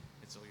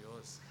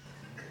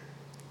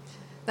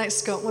Thanks,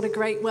 Scott. What a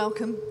great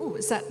welcome. Oh,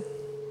 is that?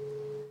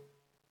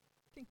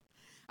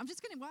 I'm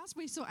just going to, whilst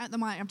we sort out the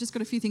mic, I've just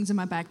got a few things in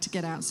my bag to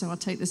get out, so I'll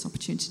take this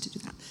opportunity to do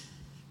that.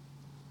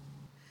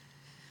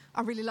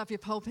 I really love your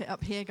pulpit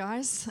up here,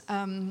 guys.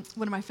 One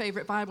of my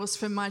favourite Bibles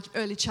from my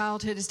early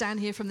childhood is down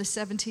here from the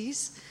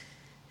 70s.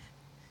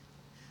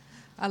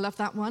 I love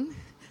that one.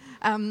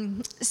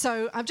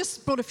 So I've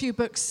just brought a few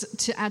books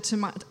to add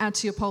to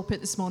your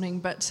pulpit this morning,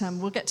 but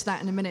we'll get to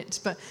that in a minute.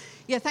 But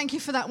yeah, thank you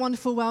for that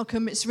wonderful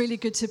welcome. It's really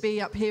good to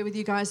be up here with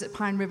you guys at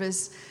Pine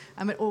Rivers.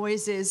 It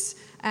always is.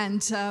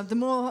 And the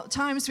more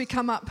times we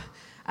come up,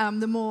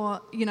 the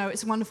more,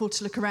 it's wonderful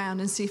to look around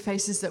and see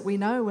faces that we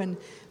know and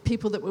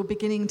people that we're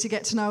beginning to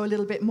get to know a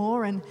little bit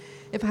more. And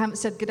if I haven't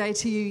said good day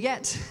to you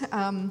yet,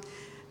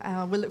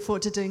 we'll look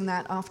forward to doing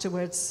that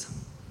afterwards.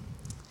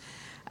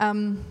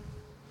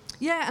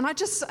 Yeah, and I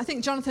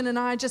think Jonathan and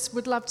I just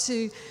would love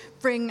to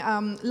bring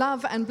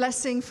love and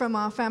blessing from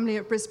our family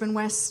at Brisbane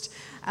West.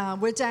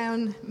 We're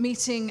down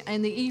meeting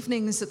in the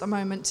evenings at the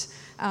moment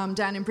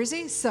down in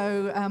Brizzy,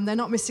 so they're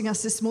not missing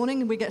us this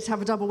morning. We get to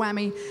have a double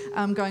whammy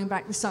going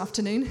back this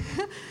afternoon.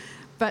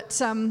 But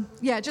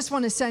just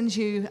want to send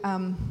you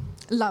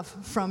love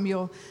from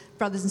your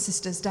brothers and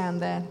sisters down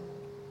there.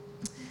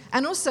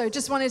 And also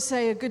just wanted to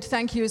say a good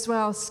thank you as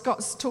well.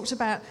 Scott's talked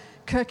about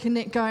Kirk and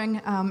Nick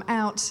going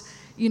out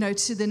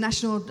to the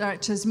national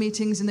directors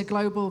meetings in the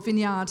global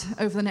Vineyard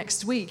over the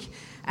next week.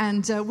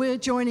 And we're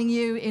joining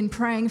you in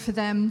praying for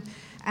them.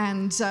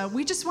 And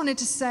we just wanted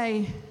to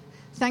say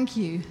thank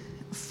you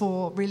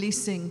for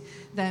releasing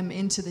them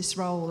into this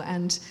role.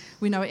 And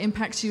we know it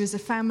impacts you as a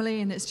family,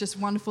 and it's just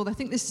wonderful. I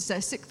think this is their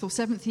 6th or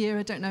 7th year,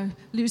 I don't know,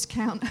 lose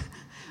count.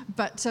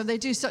 But they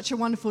do such a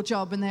wonderful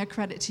job, and they're a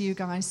credit to you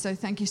guys. So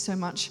thank you so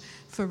much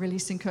for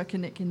releasing Kirk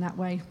and Nick in that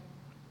way.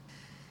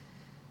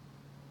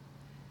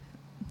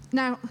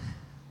 Now,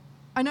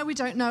 I know we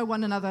don't know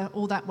one another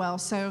all that well,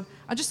 so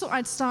I just thought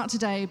I'd start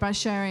today by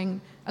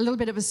sharing a little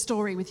bit of a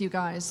story with you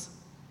guys.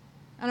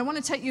 And I want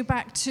to take you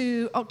back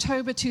to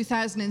October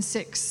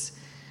 2006,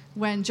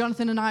 when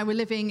Jonathan and I were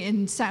living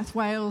in South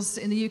Wales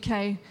in the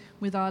UK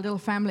with our little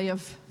family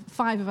of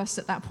 5 of us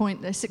at that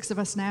point. There's 6 of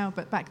us now,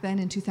 but back then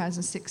in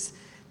 2006,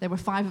 there were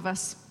 5 of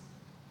us.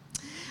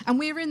 And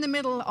we were in the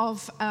middle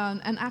of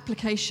an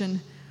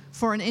application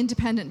for an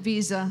independent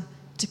visa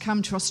to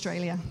come to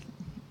Australia.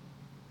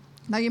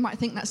 Now, you might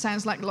think that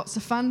sounds like lots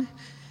of fun.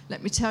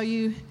 Let me tell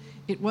you,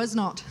 it was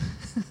not.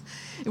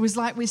 It was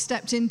like we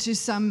stepped into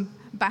some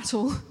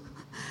battle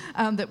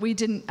that we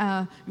didn't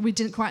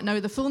quite know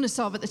the fullness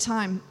of at the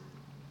time.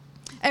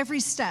 Every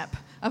step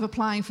of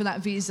applying for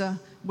that visa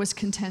was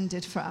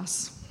contended for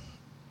us.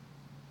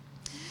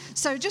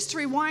 So just to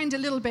rewind a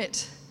little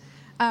bit,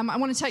 I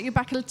want to take you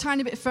back a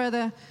tiny bit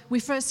further. We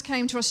first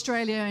came to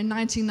Australia in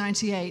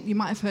 1998. You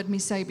might have heard me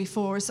say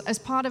before, as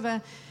part of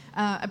a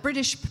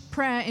British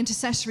prayer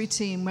intercessory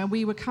team where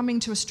we were coming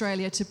to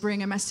Australia to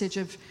bring a message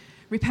of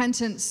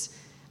repentance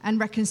and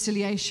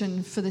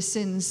reconciliation for the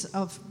sins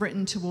of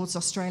Britain towards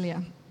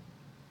Australia.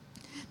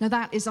 Now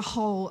that is a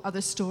whole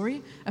other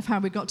story of how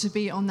we got to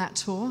be on that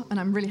tour, and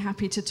I'm really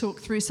happy to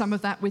talk through some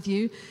of that with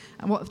you.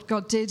 And what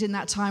God did in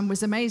that time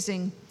was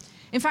amazing.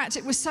 In fact,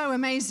 it was so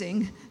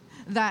amazing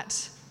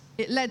that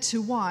it led to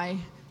why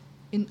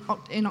in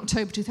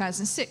October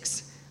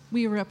 2006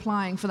 we were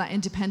applying for that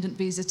independent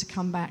visa to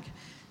come back.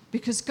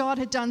 Because God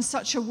had done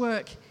such a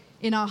work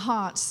in our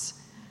hearts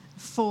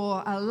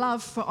for a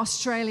love for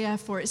Australia,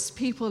 for its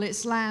people,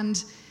 its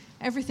land,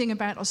 everything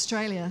about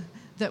Australia,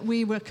 that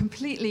we were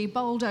completely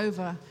bowled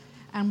over,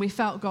 and we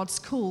felt God's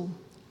call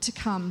to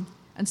come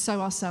and sow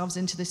ourselves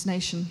into this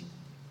nation.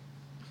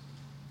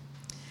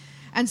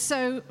 And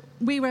so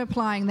we were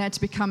applying there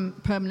to become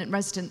permanent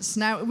residents.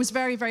 Now, it was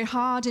very, very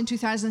hard in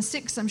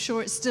 2006. I'm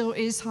sure it still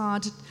is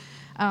hard.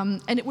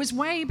 And it was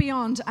way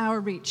beyond our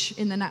reach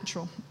in the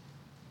natural.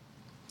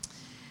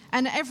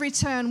 And at every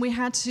turn, we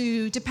had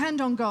to depend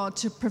on God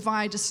to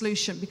provide a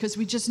solution, because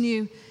we just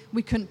knew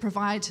we couldn't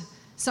provide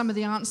some of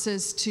the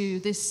answers to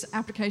this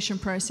application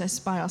process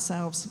by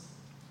ourselves.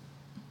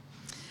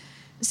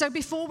 So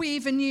before we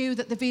even knew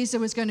that the visa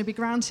was going to be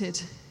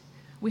granted,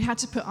 we had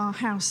to put our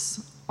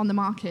house on the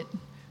market,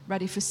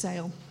 ready for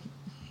sale.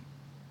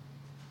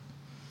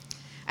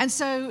 And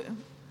so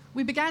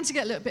we began to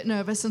get a little bit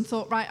nervous and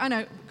thought, right, I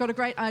know, got a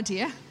great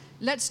idea.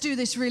 Let's do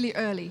this really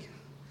early.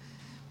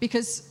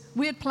 Because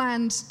we had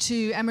planned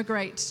to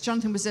emigrate.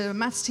 Jonathan was a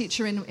maths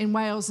teacher in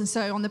Wales, and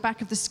so on the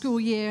back of the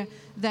school year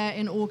there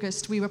in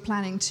August, we were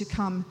planning to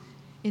come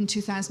in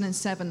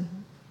 2007.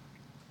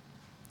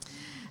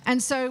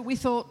 And so we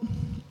thought,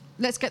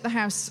 let's get the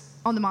house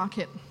on the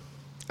market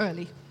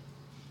early.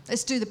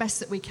 Let's do the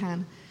best that we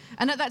can.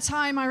 And at that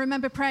time, I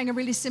remember praying a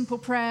really simple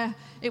prayer.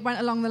 It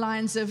went along the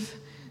lines of,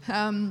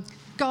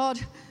 God,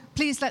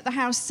 please let the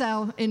house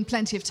sell in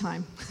plenty of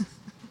time.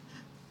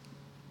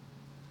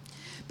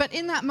 But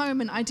in that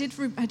moment, I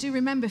do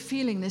remember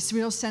feeling this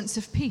real sense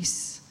of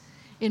peace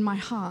in my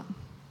heart.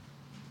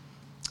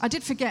 I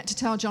did forget to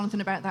tell Jonathan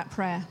about that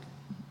prayer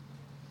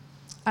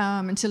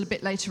until a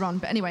bit later on.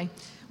 But anyway,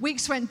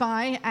 weeks went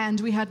by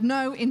and we had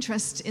no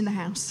interest in the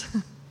house.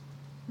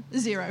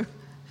 Zero.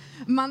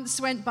 Months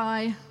went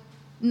by,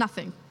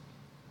 nothing.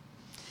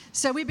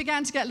 So we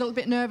began to get a little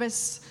bit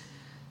nervous.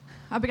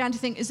 I began to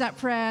think, did that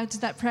prayer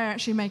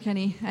actually make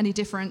any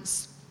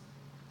difference?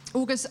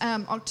 August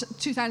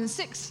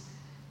 2006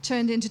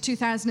 turned into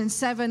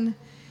 2007,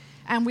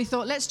 and we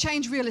thought, let's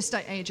change real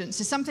estate agents.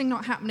 There's something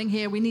not happening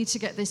here. We need to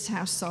get this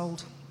house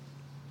sold.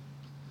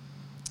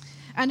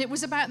 And it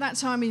was about that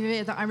time of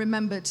year that I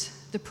remembered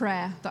the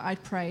prayer that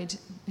I'd prayed,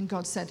 and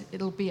God said,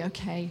 it'll be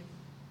okay.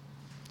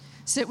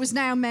 So it was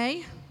now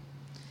May,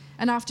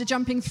 and after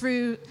jumping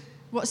through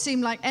what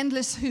seemed like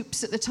endless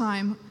hoops at the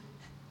time,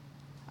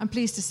 I'm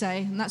pleased to say,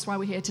 and that's why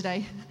we're here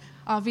today,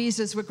 our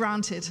visas were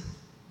granted.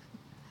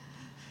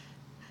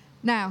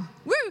 Now,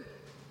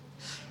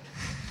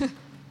 woo!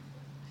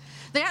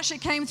 They actually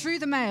came through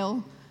the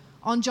mail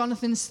on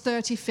Jonathan's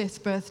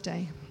 35th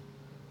birthday.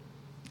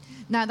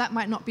 Now, that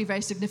might not be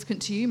very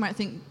significant to you. You might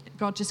think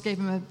God just gave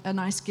him a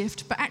nice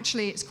gift, but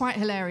actually it's quite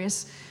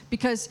hilarious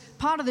because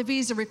part of the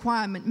visa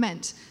requirement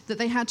meant that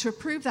they had to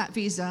approve that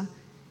visa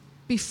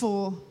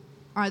before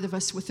either of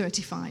us were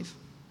 35.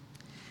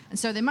 And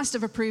so they must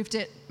have approved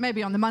it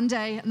maybe on the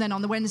Monday, and then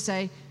on the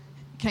Wednesday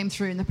it came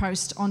through in the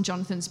post on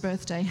Jonathan's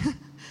birthday.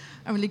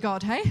 Only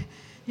God, hey?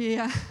 He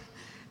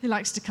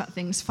likes to cut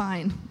things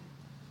fine.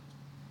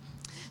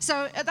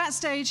 So at that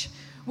stage,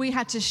 we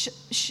had to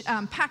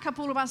pack up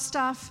all of our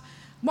stuff,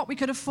 what we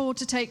could afford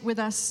to take with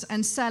us,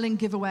 and sell and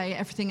give away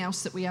everything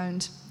else that we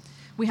owned.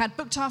 We had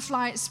booked our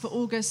flights for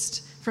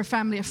August for a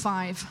family of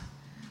 5,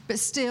 but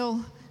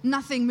still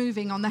nothing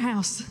moving on the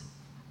house.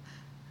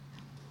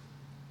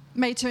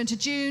 May turned to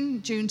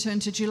June, June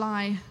turned to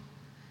July,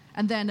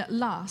 and then at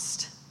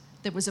last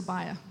there was a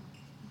buyer.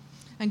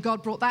 And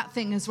God brought that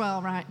thing as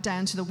well right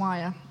down to the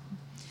wire.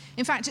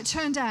 In fact, it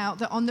turned out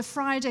that on the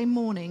Friday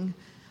morning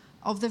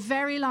of the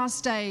very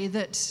last day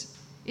that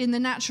in the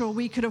natural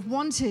we could have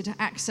wanted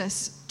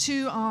access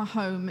to our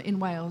home in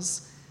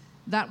Wales,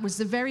 that was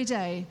the very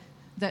day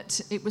that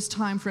it was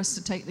time for us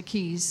to take the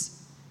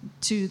keys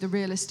to the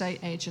real estate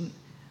agent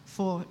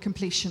for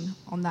completion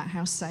on that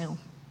house sale.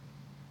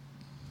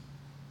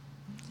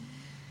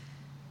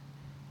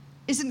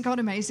 Isn't God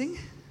amazing?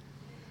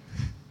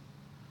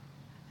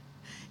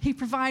 He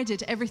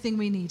provided everything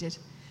we needed.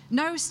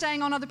 No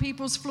staying on other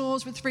people's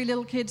floors with 3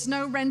 little kids,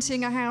 no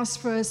renting a house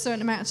for a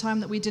certain amount of time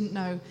that we didn't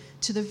know,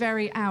 to the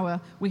very hour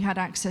we had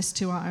access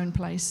to our own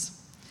place.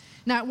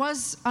 Now, it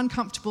was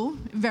uncomfortable,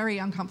 very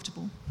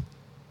uncomfortable,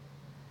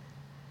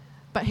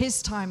 but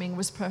his timing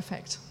was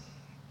perfect.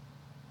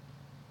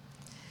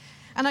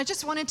 And I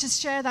just wanted to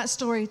share that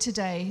story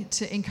today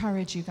to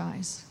encourage you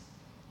guys.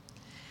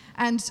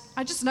 And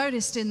I just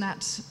noticed in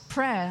that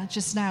prayer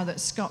just now that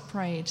Scott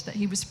prayed, that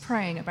he was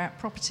praying about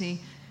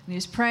property, and he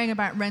was praying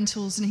about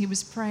rentals, and he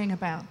was praying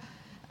about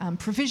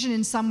provision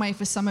in some way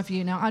for some of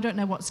you. Now, I don't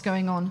know what's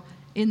going on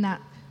in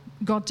that.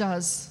 God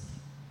does.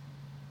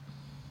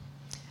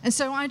 And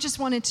so I just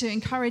wanted to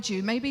encourage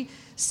you. Maybe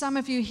some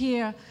of you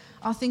here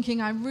are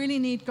thinking, I really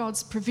need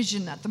God's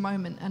provision at the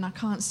moment, and I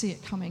can't see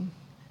it coming.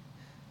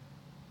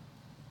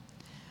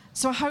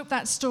 So I hope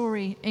that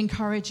story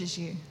encourages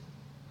you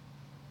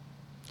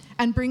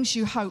and brings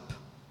you hope.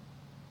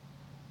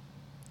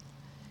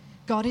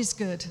 God is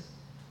good,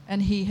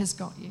 and he has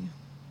got you.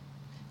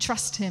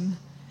 Trust him,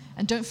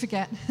 and don't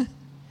forget,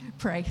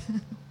 pray.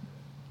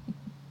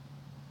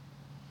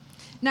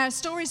 Now,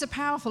 stories are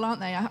powerful, aren't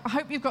they? I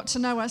hope you've got to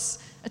know us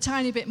a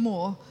tiny bit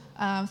more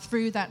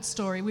through that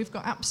story. We've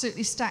got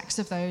absolutely stacks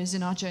of those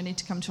in our journey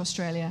to come to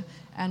Australia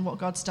and what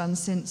God's done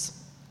since.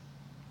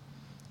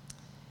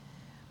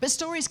 But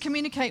stories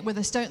communicate with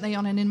us, don't they,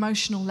 on an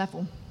emotional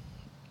level?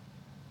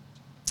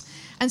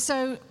 And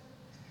so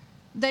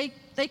they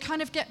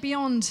kind of get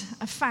beyond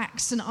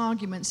facts and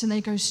arguments, and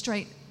they go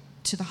straight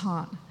to the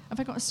heart. Have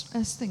I got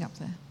a thing up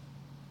there?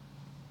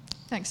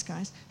 Thanks,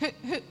 guys.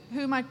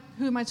 Who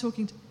am I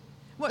talking to?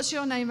 What's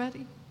your name,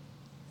 Eddie?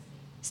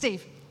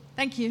 Steve.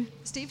 Thank you.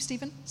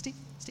 Stephen? Steve.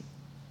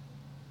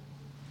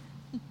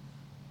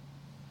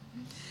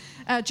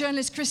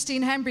 Journalist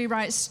Christine Hembry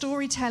writes,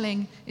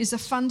 storytelling is a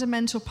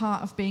fundamental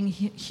part of being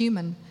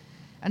human,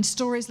 and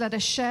stories let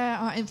us share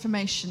our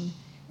information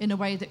in a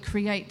way that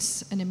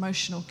creates an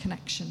emotional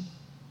connection.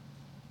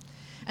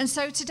 And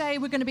so today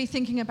we're going to be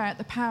thinking about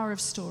the power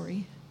of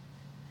story,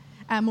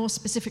 and more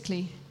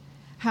specifically,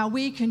 how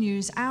we can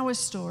use our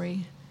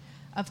story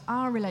of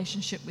our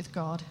relationship with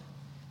God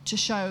to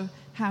show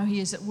how he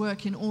is at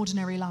work in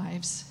ordinary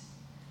lives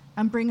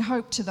and bring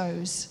hope to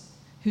those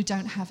who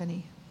don't have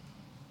any.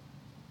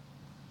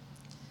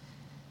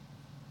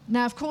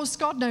 Now, of course,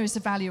 God knows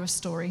the value of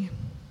story.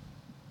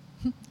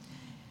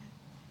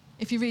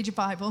 If you read your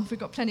Bible, we've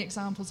got plenty of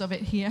examples of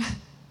it here.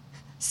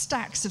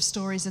 Stacks of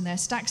stories in there,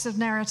 stacks of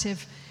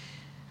narrative.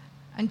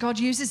 And God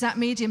uses that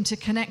medium to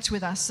connect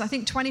with us. I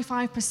think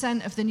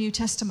 25% of the New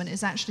Testament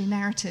is actually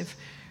narrative,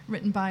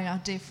 written by our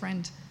dear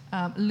friend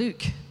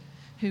Luke,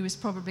 who is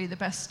probably the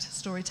best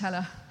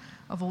storyteller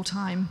of all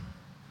time.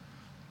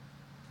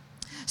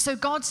 So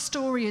God's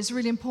story is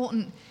really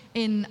important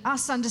in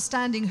us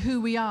understanding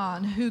who we are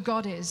and who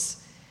God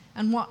is,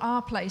 and what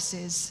our place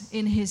is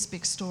in his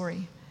big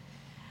story.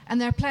 And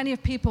there are plenty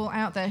of people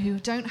out there who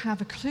don't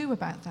have a clue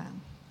about that.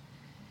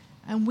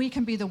 And we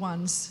can be the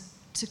ones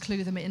to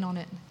clue them in on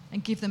it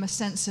and give them a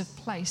sense of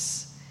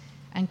place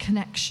and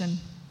connection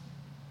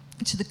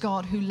to the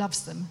God who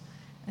loves them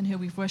and who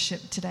we've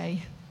worshipped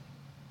today.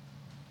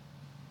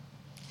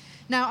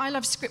 Now, I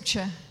love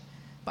scripture,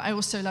 but I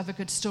also love a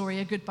good story,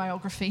 a good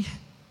biography.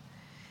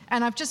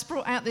 And I've just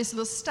brought out this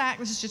little stack.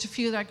 This is just a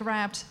few that I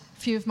grabbed, a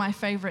few of my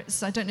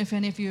favorites. I don't know if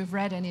any of you have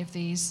read any of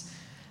these.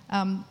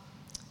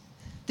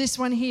 This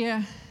one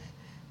here,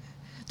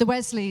 the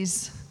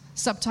Wesleys,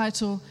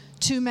 subtitle,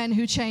 Two Men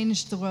Who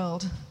Changed the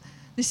World.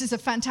 This is a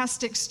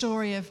fantastic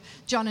story of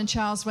John and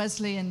Charles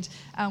Wesley and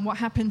what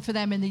happened for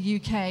them in the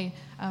UK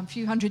a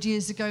few hundred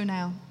years ago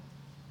now.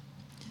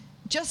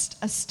 Just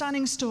a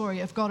stunning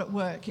story of God at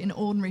work in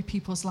ordinary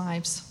people's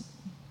lives.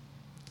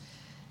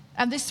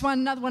 And this one,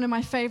 another one of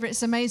my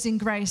favorites, Amazing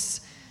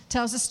Grace,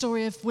 tells the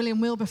story of William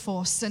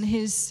Wilberforce and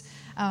his,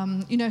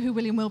 you know who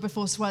William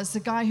Wilberforce was, the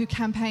guy who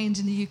campaigned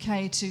in the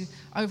UK to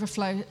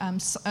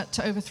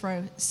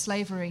overthrow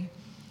slavery.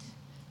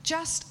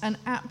 Just an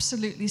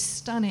absolutely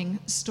stunning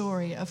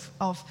story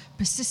of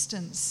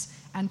persistence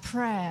and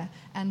prayer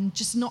and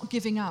just not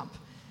giving up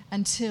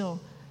until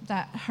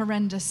that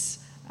horrendous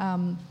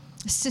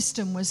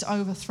system was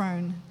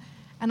overthrown.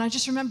 And I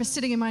just remember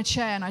sitting in my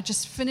chair and I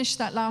just finished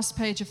that last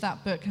page of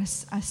that book. I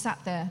sat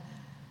there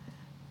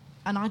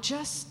and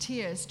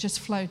tears just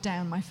flowed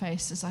down my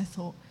face as I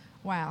thought,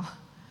 wow,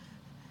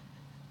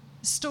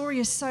 story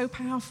is so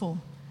powerful.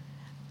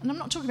 And I'm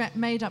not talking about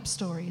made up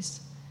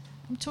stories.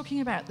 I'm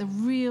talking about the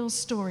real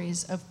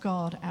stories of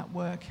God at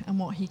work and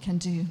what he can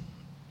do.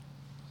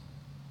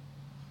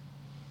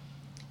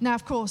 Now,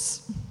 of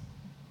course,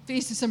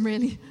 these are some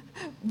really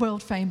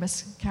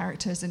world-famous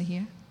characters in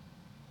here.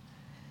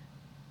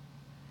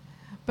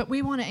 But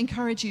we want to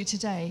encourage you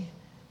today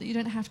that you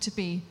don't have to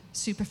be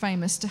super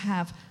famous to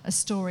have a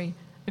story,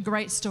 a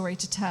great story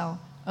to tell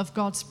of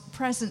God's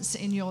presence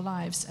in your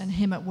lives and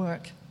him at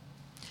work.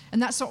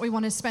 And that's what we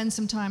want to spend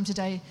some time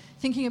today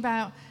thinking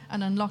about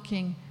and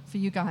unlocking for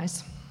you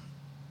guys.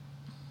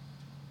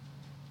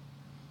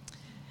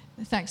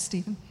 Thanks,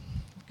 Stephen.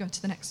 Go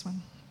to the next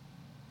one.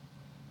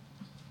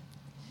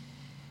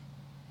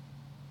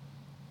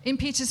 In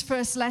Peter's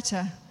first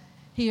letter,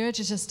 he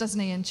urges us, doesn't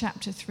he, in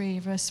chapter 3,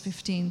 verse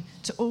 15,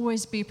 to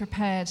always be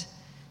prepared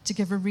to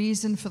give a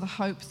reason for the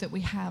hope that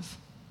we have.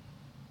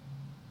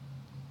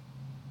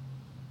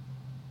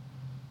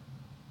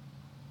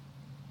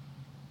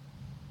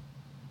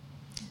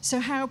 So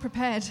how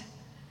prepared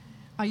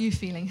are you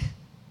feeling?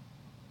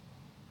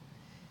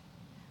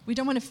 We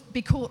don't want to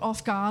be caught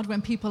off guard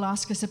when people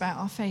ask us about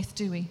our faith,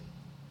 do we?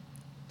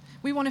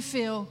 We want to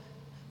feel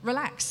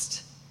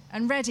relaxed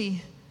and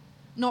ready,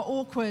 not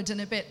awkward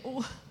and a bit,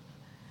 oh,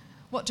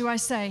 what do I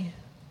say?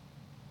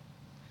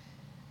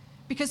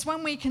 Because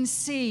when we can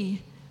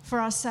see for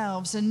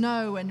ourselves and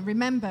know and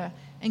remember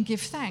and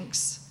give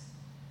thanks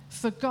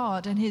for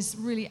God and his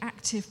really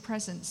active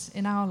presence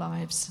in our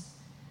lives,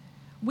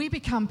 we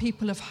become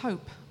people of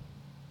hope.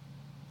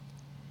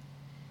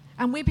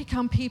 And we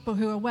become people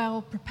who are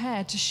well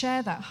prepared to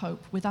share that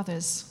hope with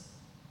others.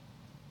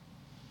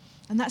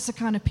 And that's the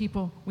kind of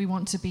people we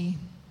want to be.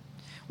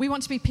 We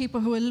want to be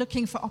people who are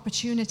looking for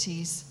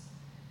opportunities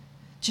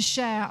to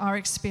share our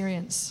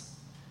experience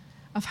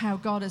of how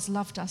God has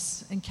loved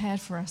us and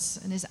cared for us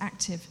and is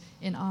active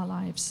in our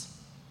lives.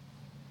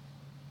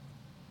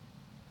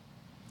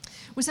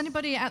 Was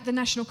anybody at the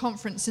national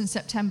conference in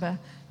September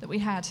that we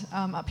had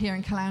up here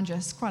in Caloundra?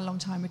 It's quite a long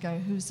time ago.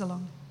 Who was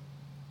along?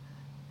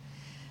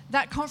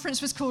 That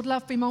conference was called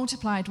Love Be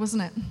Multiplied,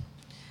 wasn't it?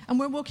 And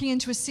we're walking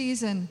into a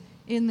season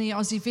in the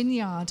Aussie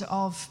Vineyard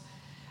of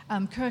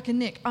Kirk and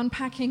Nick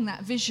unpacking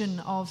that vision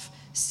of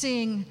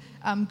seeing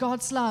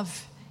God's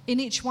love in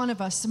each one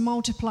of us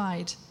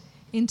multiplied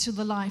into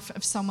the life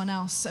of someone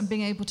else and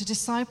being able to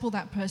disciple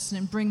that person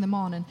and bring them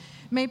on. And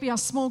maybe our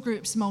small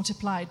groups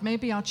multiplied,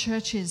 maybe our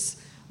churches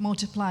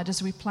multiplied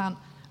as we plant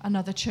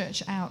another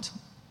church out.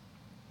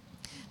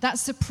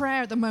 That's the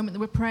prayer at the moment that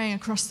we're praying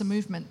across the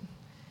movement.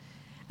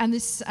 And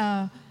this,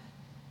 at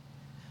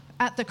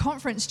the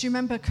conference, do you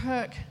remember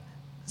Kirk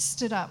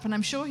stood up? And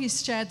I'm sure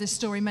he's shared this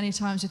story many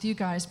times with you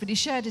guys, but he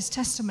shared his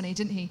testimony,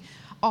 didn't he,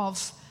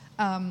 of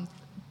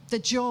the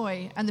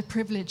joy and the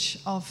privilege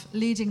of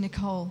leading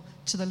Nicole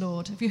to the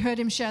Lord. Have you heard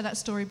him share that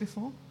story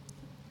before?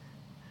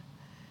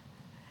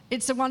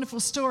 It's a wonderful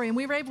story, and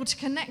we were able to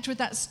connect with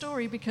that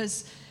story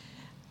because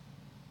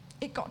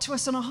it got to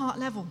us on a heart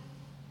level.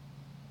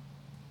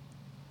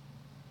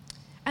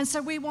 And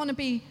so we want to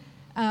be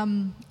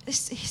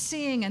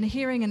seeing and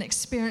hearing and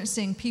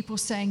experiencing people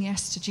saying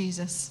yes to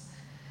Jesus.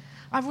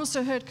 I've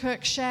also heard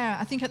Kirk share,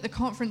 I think at the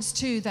conference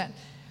too, that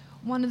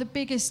one of the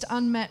biggest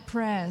unmet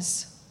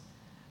prayers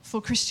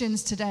for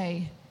Christians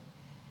today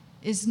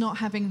is not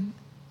having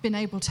been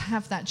able to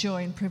have that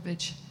joy and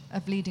privilege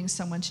of leading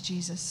someone to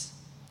Jesus.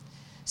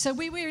 So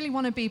we really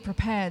want to be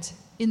prepared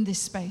in this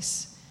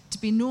space to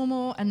be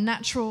normal and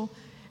natural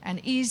and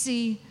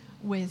easy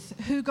with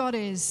who God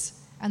is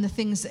and the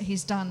things that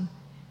he's done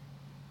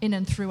in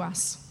and through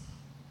us.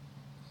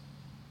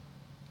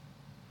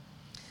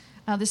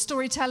 The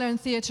storyteller and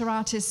theatre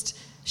artist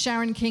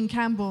Sharon King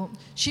Campbell,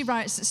 she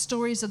writes that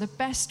stories are the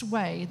best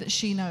way that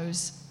she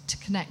knows to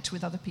connect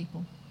with other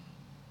people.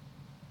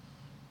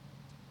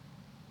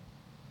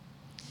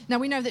 Now,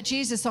 we know that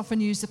Jesus often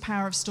used the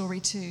power of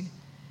story too.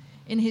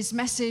 In his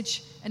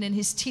message and in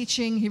his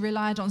teaching, he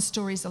relied on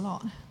stories a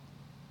lot.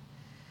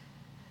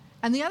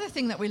 And the other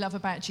thing that we love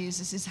about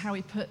Jesus is how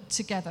he put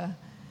together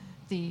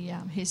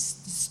his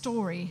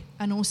story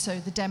and also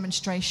the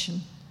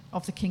demonstration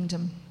of the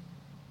kingdom.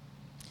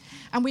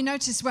 And we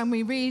notice when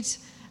we read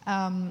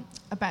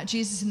about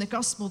Jesus in the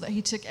gospel that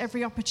he took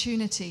every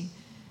opportunity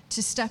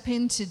to step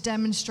into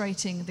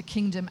demonstrating the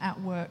kingdom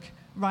at work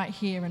right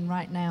here and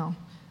right now.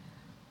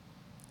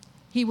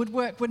 He would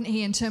work, wouldn't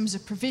he, in terms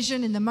of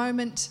provision in the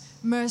moment,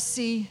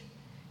 mercy,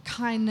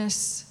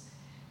 kindness,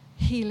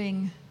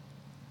 healing.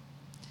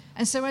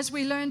 And so as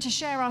we learn to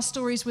share our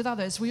stories with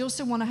others, we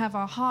also want to have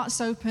our hearts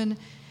open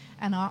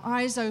and our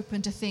eyes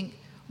open to think,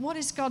 what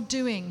is God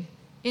doing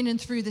in and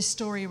through this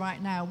story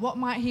right now? What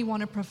might he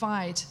want to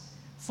provide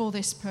for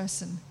this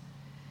person?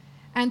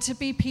 And to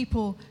be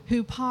people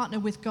who partner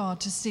with God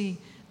to see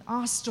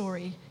our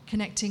story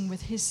connecting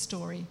with his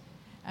story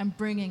and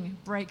bringing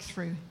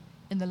breakthrough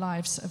in the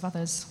lives of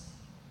others.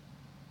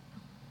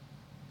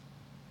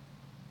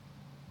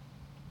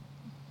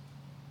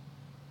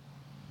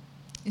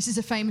 This is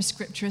a famous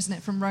scripture, isn't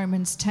it, from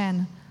Romans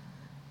 10.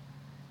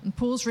 And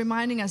Paul's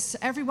reminding us,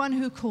 everyone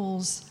who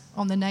calls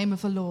on the name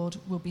of the Lord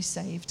will be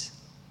saved.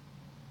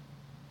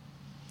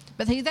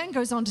 But he then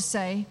goes on to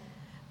say,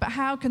 but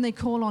how can they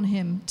call on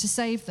him to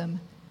save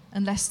them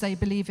unless they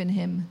believe in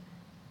him?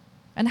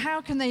 And how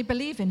can they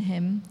believe in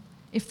him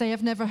if they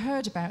have never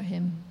heard about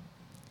him?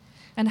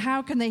 And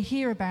how can they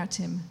hear about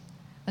him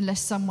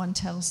unless someone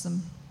tells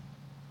them?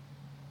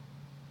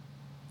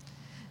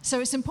 So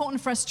it's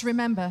important for us to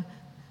remember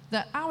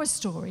that our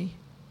story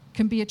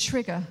can be a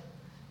trigger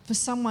for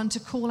someone to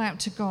call out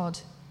to God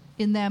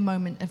in their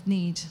moment of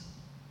need.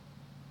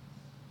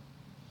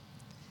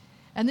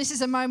 And this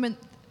is a moment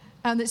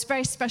that's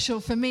very special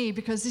for me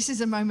because this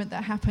is a moment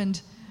that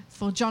happened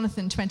for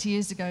Jonathan 20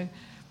 years ago.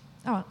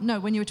 Oh, no,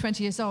 when you were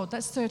 20 years old.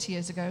 That's 30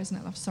 years ago, isn't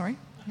it, love? Sorry.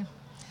 Yeah.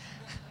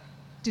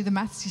 Do the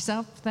maths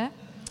yourself there.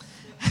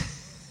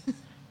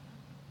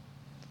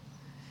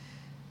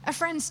 A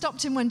friend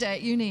stopped him one day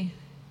at uni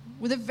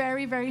with a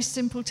very, very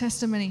simple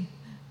testimony.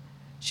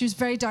 She was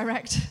very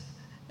direct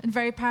and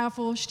very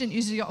powerful. She didn't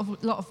use a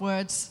lot of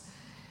words.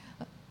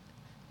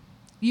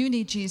 You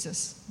need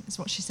Jesus, is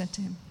what she said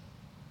to him.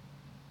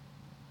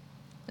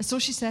 That's all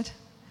she said.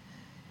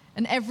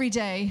 And every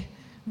day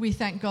we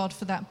thank God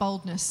for that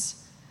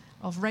boldness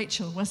of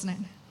Rachel, wasn't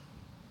it?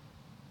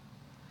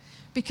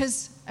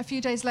 Because a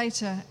few days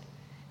later,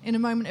 in a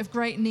moment of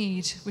great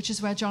need, which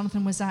is where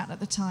Jonathan was at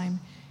the time,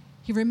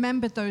 he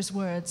remembered those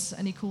words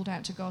and he called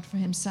out to God for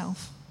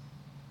himself.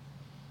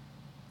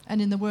 And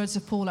in the words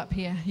of Paul up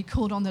here, he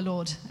called on the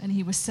Lord and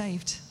he was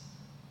saved.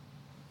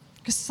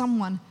 Because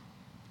someone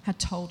had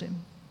told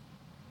him.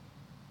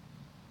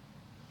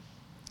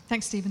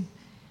 Thanks, Stephen.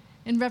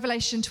 In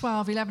Revelation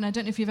 12:11, I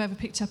don't know if you've ever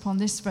picked up on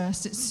this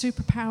verse, it's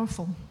super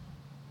powerful.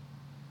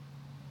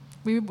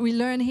 We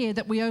learn here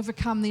that we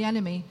overcome the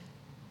enemy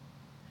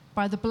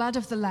by the blood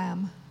of the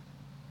Lamb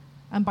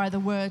and by the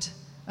word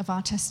of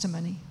our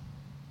testimony.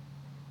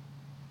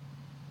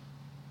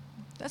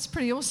 That's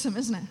pretty awesome,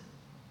 isn't it?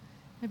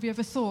 Have you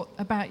ever thought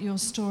about your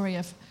story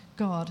of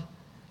God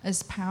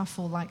as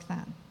powerful like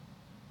that?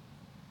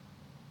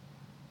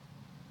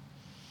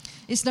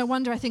 It's no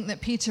wonder, I think,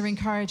 that Peter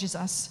encourages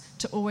us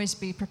to always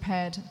be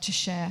prepared to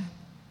share.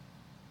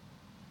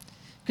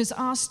 Because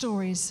our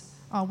stories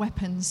are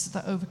weapons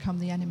that overcome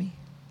the enemy.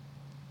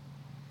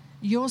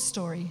 Your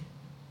story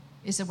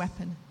is a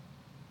weapon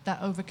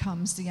that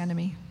overcomes the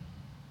enemy.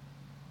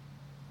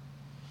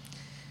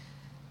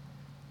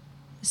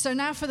 So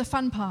now for the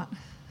fun part.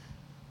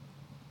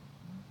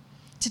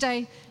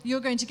 Today,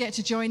 you're going to get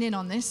to join in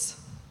on this,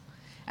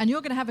 and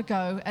you're going to have a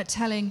go at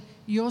telling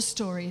your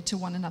story to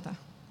one another.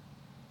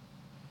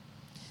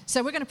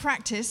 So we're going to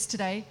practice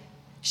today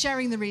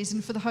sharing the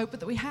reason for the hope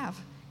that we have,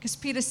 because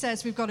Peter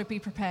says we've got to be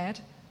prepared.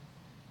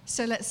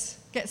 So let's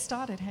get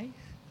started, hey?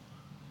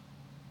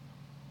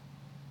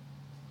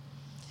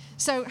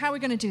 So how are we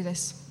going to do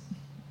this?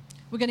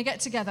 We're going to get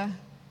together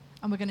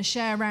and we're going to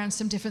share around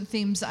some different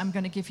themes that I'm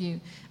going to give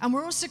you. And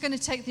we're also going to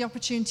take the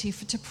opportunity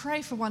to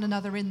pray for one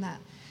another in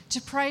that,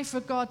 to pray for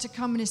God to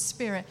come in his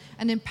spirit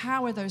and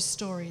empower those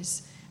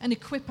stories and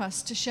equip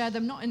us to share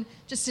them, not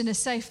just in a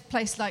safe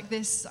place like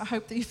this. I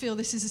hope that you feel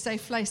this is a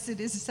safe place. It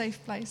is a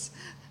safe place.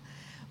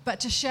 But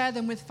to share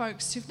them with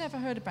folks who've never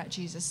heard about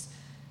Jesus.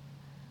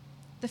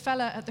 The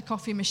fella at the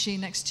coffee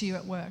machine next to you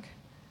at work.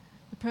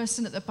 The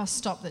person at the bus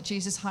stop that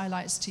Jesus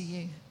highlights to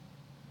you.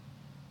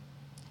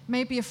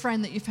 Maybe a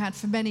friend that you've had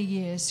for many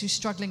years who's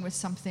struggling with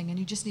something and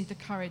you just need the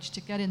courage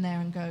to get in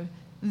there and go,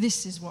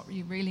 this is what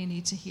you really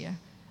need to hear.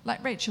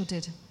 Like Rachel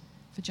did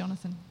for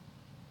Jonathan.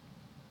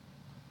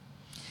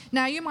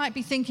 Now, you might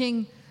be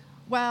thinking,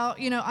 well,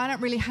 I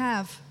don't really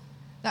have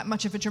that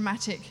much of a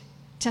dramatic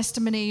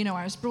testimony.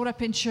 I was brought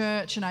up in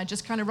church and I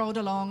just kind of rolled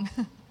along.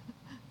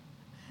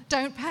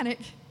 Don't panic.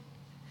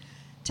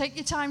 Take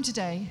your time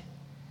today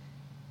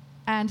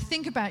and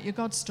think about your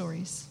God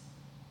stories,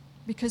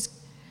 because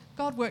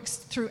God works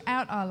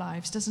throughout our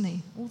lives, doesn't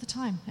he? All the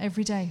time,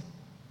 every day.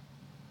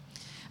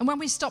 And when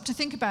we stop to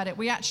think about it,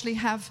 we actually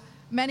have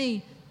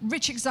many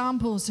rich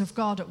examples of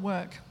God at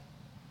work.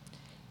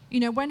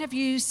 When have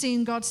you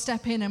seen God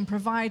step in and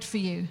provide for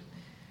you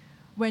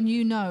when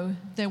you know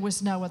there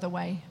was no other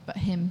way but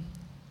him?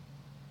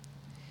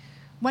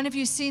 When have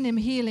you seen him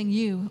healing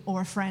you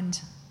or a friend?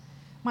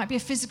 It might be a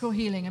physical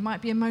healing, it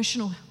might be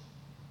emotional.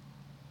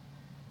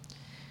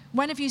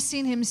 When have you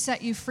seen him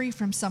set you free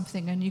from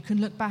something and you can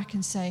look back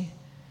and say,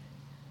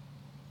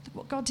 look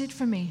what God did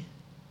for me.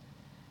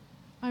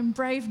 I'm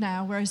brave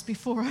now, whereas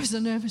before I was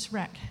a nervous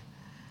wreck.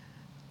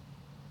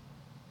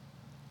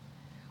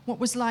 What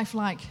was life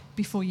like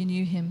before you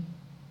knew him?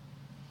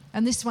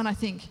 And this one, I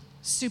think,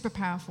 super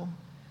powerful.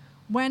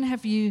 When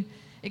have you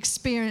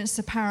experienced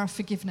the power of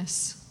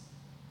forgiveness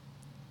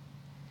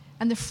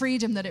and the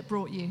freedom that it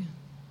brought you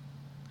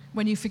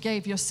when you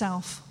forgave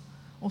yourself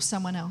or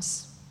someone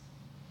else?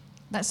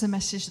 That's a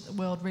message that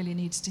the world really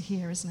needs to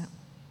hear, isn't it?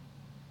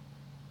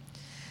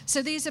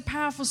 So these are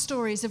powerful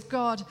stories of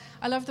God.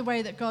 I love the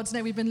way that God's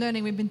name, we've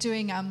been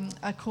doing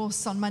a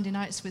course on Monday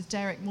nights with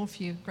Derek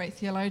Morphew, great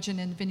theologian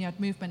in the Vineyard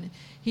movement.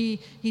 He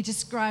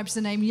describes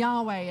the name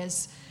Yahweh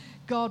as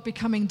God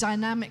becoming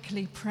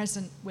dynamically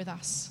present with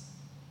us.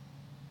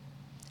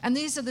 And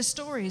these are the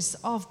stories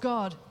of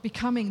God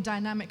becoming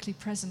dynamically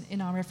present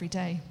in our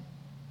everyday.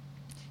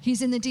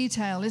 He's in the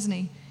detail, isn't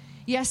he?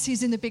 Yes,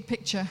 he's in the big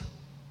picture.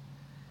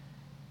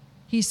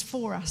 He's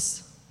for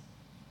us,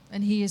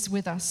 and he is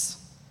with us.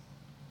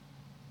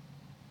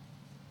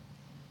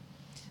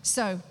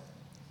 So,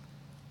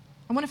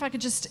 I wonder if I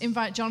could just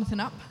invite Jonathan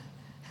up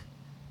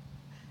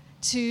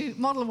to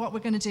model what we're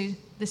going to do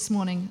this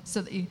morning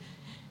so that you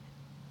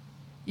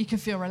can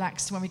feel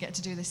relaxed when we get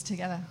to do this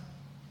together.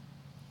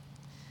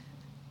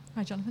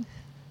 Hi, Jonathan.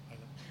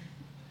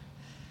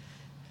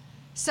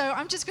 So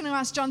I'm just going to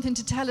ask Jonathan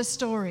to tell a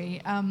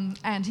story, and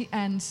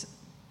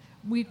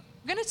we're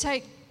going to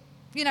take,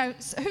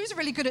 who's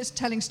really good at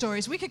telling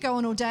stories? We could go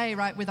on all day,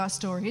 right, with our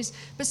stories,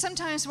 but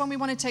sometimes when we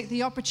want to take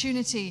the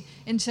opportunity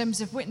in terms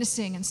of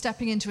witnessing and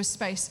stepping into a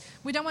space,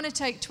 we don't want to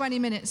take 20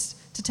 minutes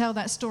to tell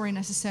that story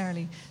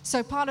necessarily.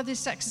 So part of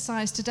this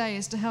exercise today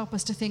is to help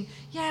us to think,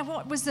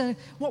 what was the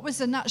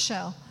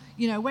nutshell?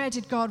 Where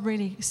did God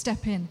really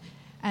step in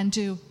and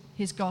do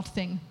his God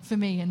thing for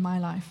me in my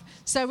life?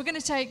 So we're going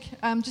to take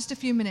just a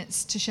few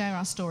minutes to share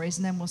our stories,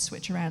 and then we'll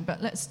switch around.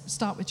 But let's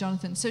start with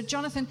Jonathan. So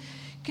Jonathan,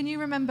 can you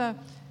remember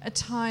a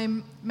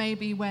time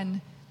maybe when,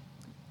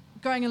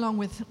 going along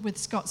with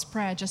Scott's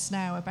prayer just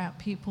now about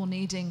people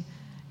needing,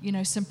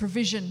 some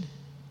provision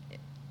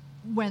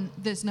when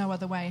there's no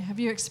other way? Have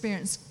you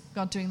experienced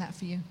God doing that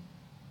for you?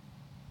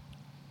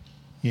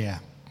 Yeah.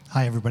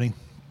 Hi, everybody.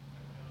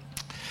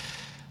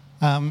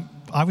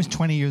 I was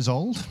 20 years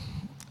old.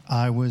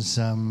 I was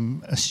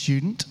a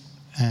student,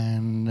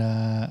 and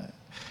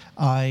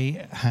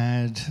I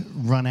had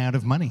run out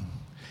of money.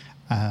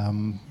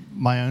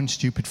 My own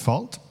stupid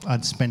fault.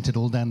 I'd spent it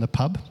all down the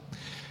pub,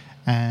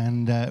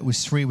 and it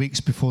was 3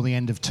 weeks before the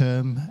end of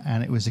term,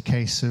 and it was a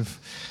case of,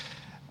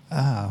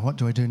 what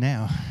do I do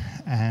now?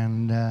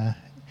 And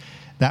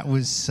that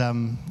was,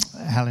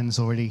 Helen's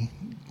already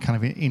kind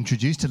of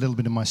introduced a little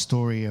bit of my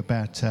story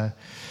about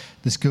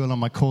this girl on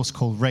my course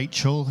called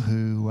Rachel,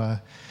 who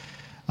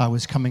I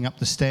was coming up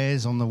the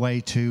stairs on the way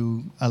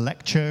to a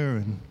lecture,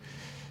 and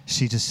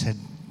she just said,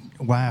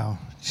 wow.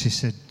 She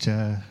said,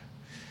 kind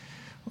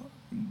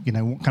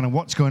of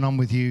what's going on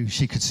with you?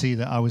 She could see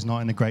that I was not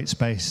in a great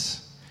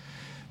space.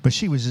 But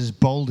she was as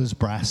bold as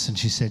brass, and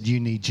she said, you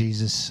need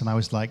Jesus. And I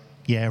was like,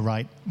 yeah,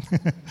 right.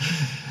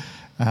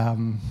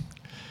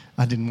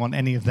 I didn't want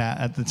any of that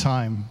at the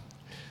time.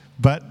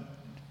 But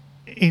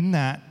in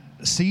that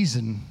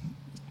season,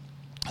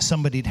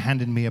 somebody had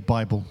handed me a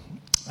Bible.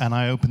 And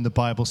I opened the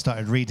Bible,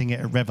 started reading it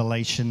at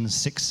Revelation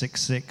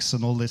 666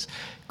 and all this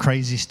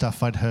crazy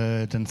stuff I'd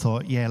heard, and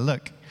thought, yeah,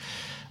 look,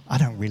 I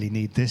don't really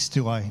need this,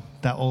 do I?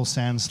 That all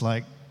sounds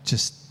like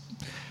just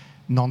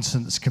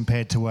nonsense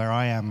compared to where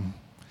I am.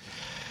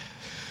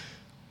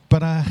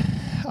 But I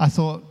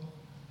thought,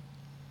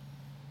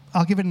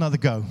 I'll give it another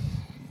go.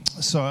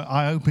 So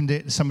I opened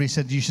it. Somebody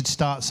said you should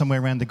start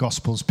somewhere around the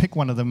Gospels. Pick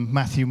one of them,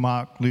 Matthew,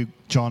 Mark, Luke,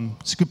 John.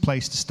 It's a good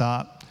place to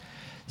start.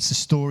 It's a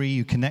story,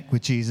 you connect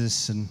with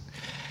Jesus. And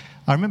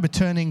I remember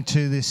turning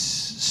to this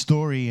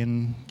story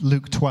in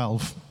Luke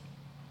 12,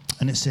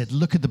 and it said,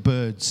 look at the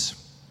birds.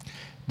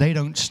 They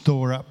don't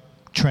store up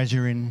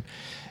treasure in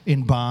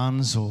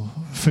barns or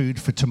food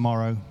for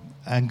tomorrow,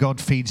 and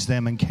God feeds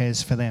them and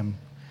cares for them.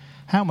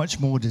 How much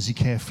more does he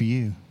care for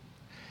you?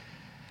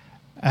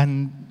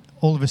 And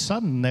all of a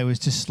sudden, there was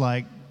just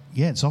like,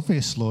 yeah, it's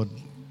obvious, Lord,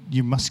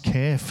 you must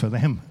care for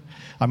them.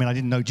 I mean, I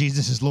didn't know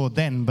Jesus is Lord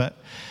then, but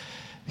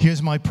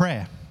here's my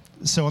prayer.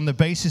 So on the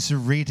basis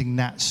of reading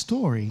that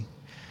story,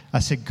 I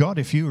said, God,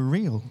 if you were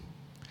real,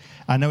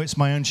 I know it's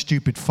my own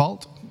stupid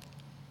fault.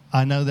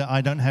 I know that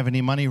I don't have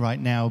any money right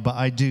now, but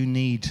I do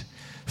need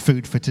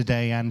food for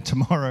today and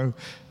tomorrow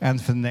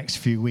and for the next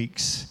few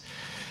weeks.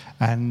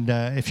 And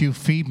if you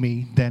feed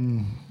me,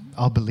 then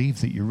I'll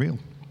believe that you're real.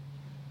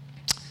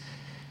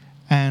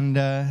 And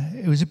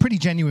it was a pretty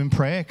genuine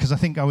prayer, because I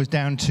think I was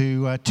down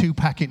to 2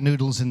 packet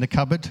noodles in the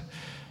cupboard.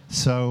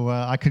 So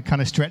I could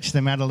kind of stretch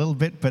them out a little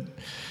bit, but,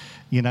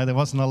 there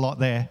wasn't a lot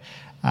there.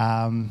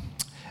 And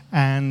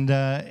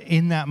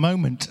in that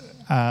moment,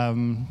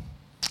 I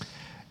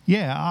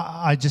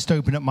just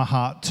opened up my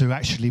heart to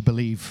actually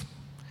believe.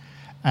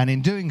 And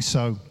in doing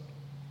so,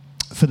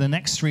 for the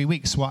next 3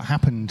 weeks, what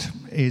happened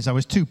is I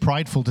was too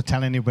prideful to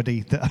tell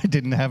anybody that I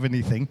didn't have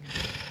anything.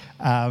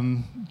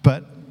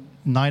 But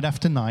night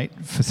after night,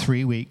 for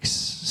 3 weeks,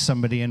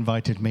 somebody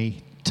invited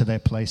me to their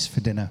place for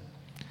dinner.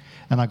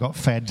 And I got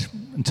fed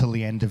until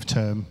the end of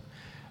term.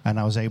 And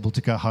I was able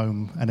to go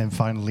home. And then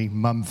finally,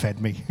 Mum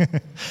fed me.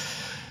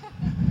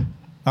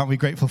 Aren't we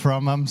grateful for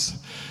our mums?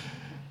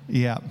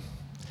 Yeah.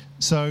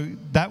 So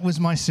that was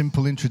my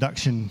simple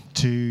introduction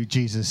to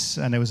Jesus,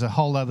 and there was a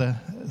whole other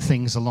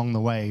things along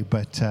the way.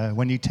 But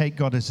when you take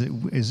God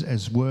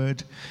as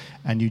word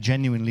and you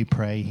genuinely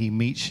pray, he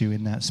meets you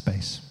in that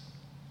space.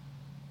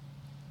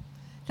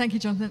 Thank you,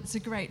 Jonathan. It's a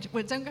great...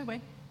 Wait, don't go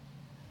away.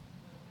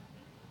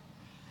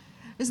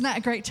 Isn't that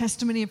a great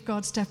testimony of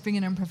God stepping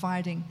in and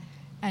providing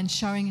and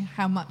showing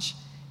how much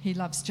he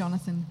loves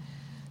Jonathan?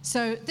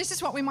 So this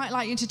is what we might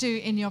like you to do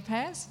in your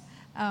pairs.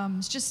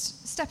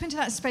 Just step into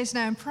that space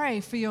now and pray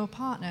for your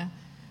partner,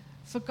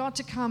 for God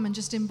to come and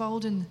just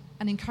embolden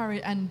and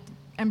encourage and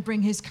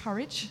bring his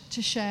courage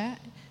to share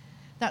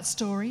that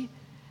story,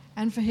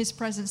 and for his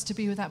presence to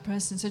be with that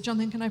person. So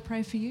Jonathan, can I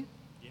pray for you?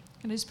 Yeah.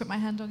 Can I just put my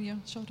hand on your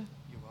shoulder?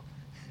 You're welcome.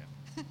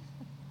 Yeah.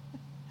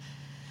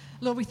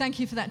 Lord, we thank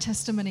you for that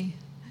testimony.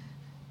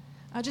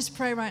 I just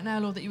pray right now,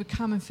 Lord, that you would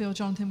come and fill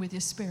Jonathan with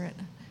your spirit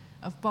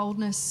of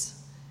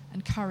boldness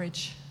and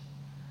courage.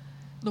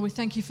 Lord, we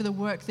thank you for the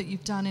work that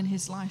you've done in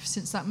his life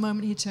since that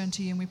moment he turned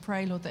to you. And we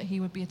pray, Lord, that he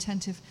would be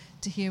attentive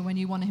to hear when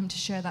you want him to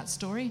share that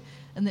story,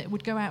 and that it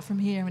would go out from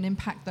here and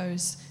impact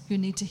those who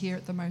need to hear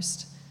it the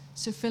most.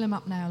 So fill him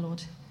up now,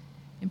 Lord.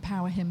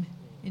 Empower him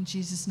in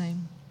Jesus'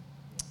 name.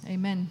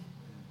 Amen.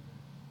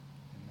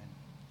 Amen.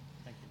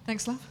 Thank you.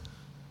 Thanks, love.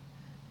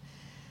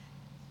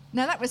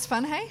 Now that was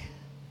fun, hey?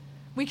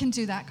 We can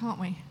do that, can't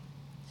we?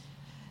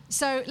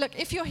 So, look,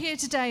 if you're here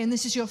today and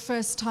this is your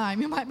first time,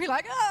 you might be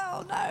like,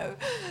 oh, no,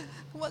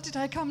 what did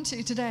I come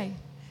to today?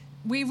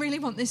 We really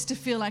want this to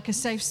feel like a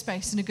safe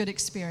space and a good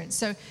experience.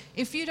 So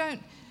if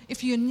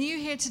you're new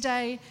here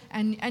today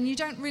and you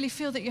don't really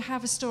feel that you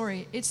have a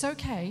story, it's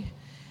okay.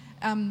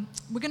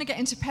 We're going to get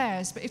into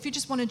pairs, but if you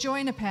just want to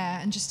join a pair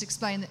and just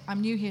explain that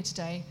I'm new here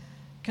today,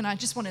 I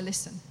just want to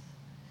listen.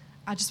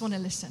 I just want to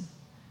listen.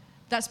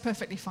 That's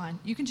perfectly fine.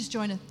 You can just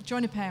join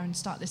a pair and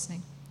start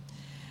listening.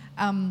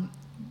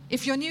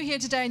 If you're new here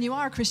today and you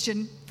are a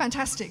Christian,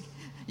 fantastic.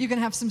 You're going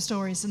to have some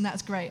stories, and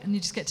that's great. And you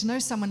just get to know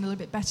someone a little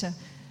bit better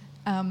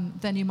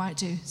than you might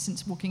do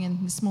since walking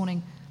in this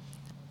morning.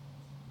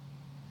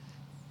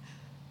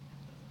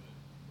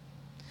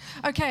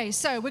 Okay,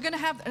 so we're going to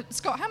have...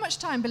 Scott, how much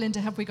time, Belinda,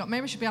 have we got?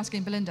 Maybe we should be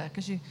asking Belinda,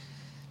 because you're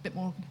a bit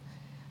more...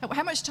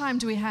 How much time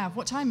do we have?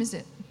 What time is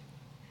it?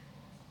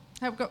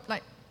 Have we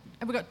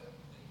got...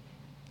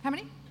 How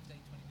many? 15, 20.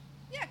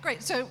 Yeah,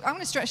 great. So I'm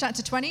going to stretch that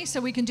to 20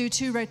 so we can do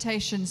 2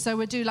 rotations. So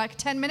we'll do like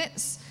 10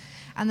 minutes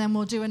and then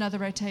we'll do another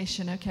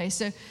rotation. Okay,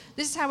 so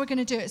this is how we're going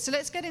to do it. So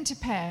let's get into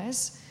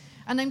pairs.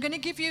 And I'm going to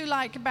give you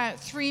like about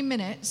 3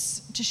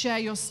 minutes to share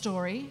your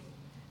story.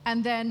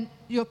 And then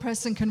your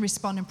person can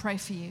respond and pray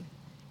for you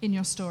in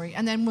your story.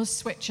 And then we'll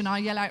switch and I'll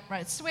yell out,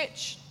 right,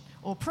 switch,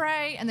 or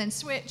pray, and then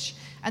switch.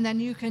 And then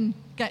you can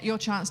get your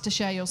chance to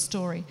share your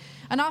story.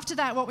 And after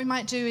that, what we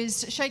might do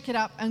is shake it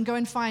up and go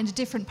and find a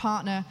different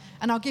partner,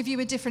 and I'll give you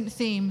a different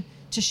theme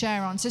to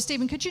share on. So,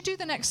 Stephen, could you do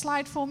the next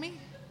slide for me?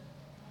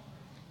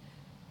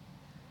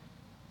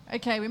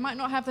 Okay, we might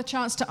not have the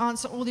chance to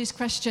answer all these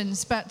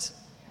questions, but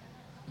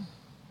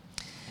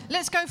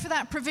let's go for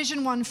that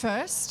provision one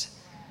first.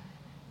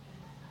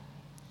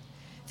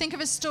 Think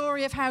of a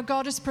story of how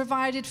God has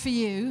provided for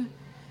you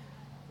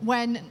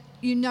when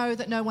you know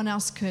that no one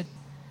else could.